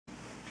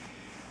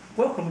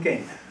Welcome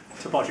again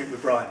to Budget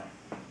with Brian.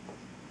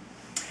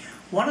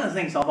 One of the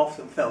things I've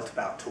often felt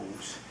about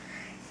tools,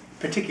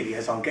 particularly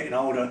as I'm getting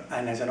older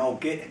and as an old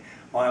git,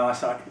 my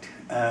eyesight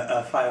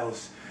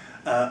fails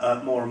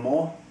more and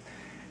more,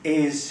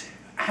 is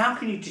how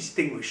can you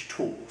distinguish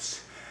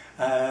tools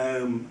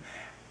from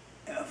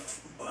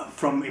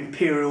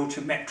imperial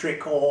to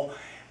metric, or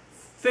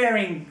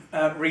varying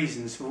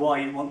reasons for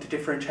why you want to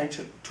differentiate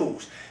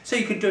tools. So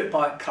you can do it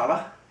by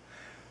colour,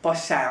 by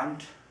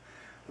sound,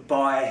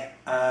 by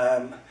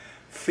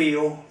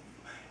feel,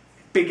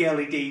 big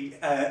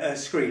LED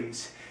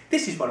screens.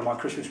 This is one of my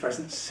Christmas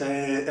presents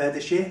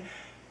this year: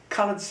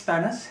 coloured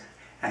spanners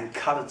and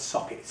coloured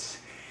sockets.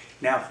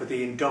 Now for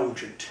the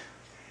indulgent,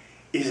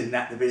 isn't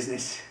that the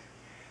business?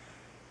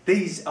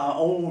 These are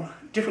all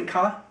different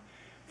colour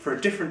for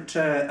a different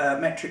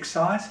metric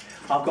size.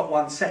 I've got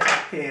one set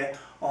up here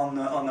on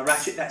the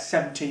ratchet. That's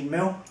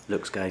 17mm.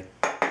 Looks gay.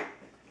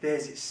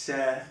 There's its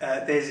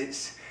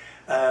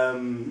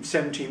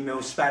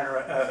 17mm spanner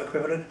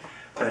equivalent.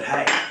 But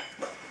hey,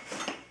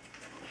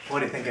 what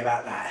do you think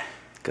about that?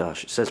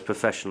 Gosh, it says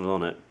professional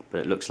on it,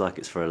 but it looks like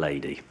it's for a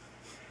lady.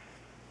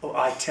 Oh,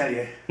 I tell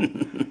you,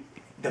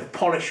 the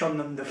polish on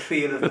them, the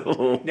feel of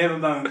them, never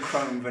mind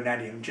chrome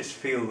vanadium, just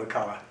feel the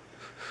colour.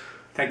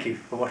 Thank you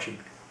for watching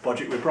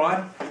Budget with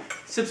Brian.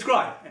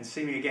 Subscribe and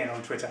see me again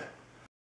on Twitter.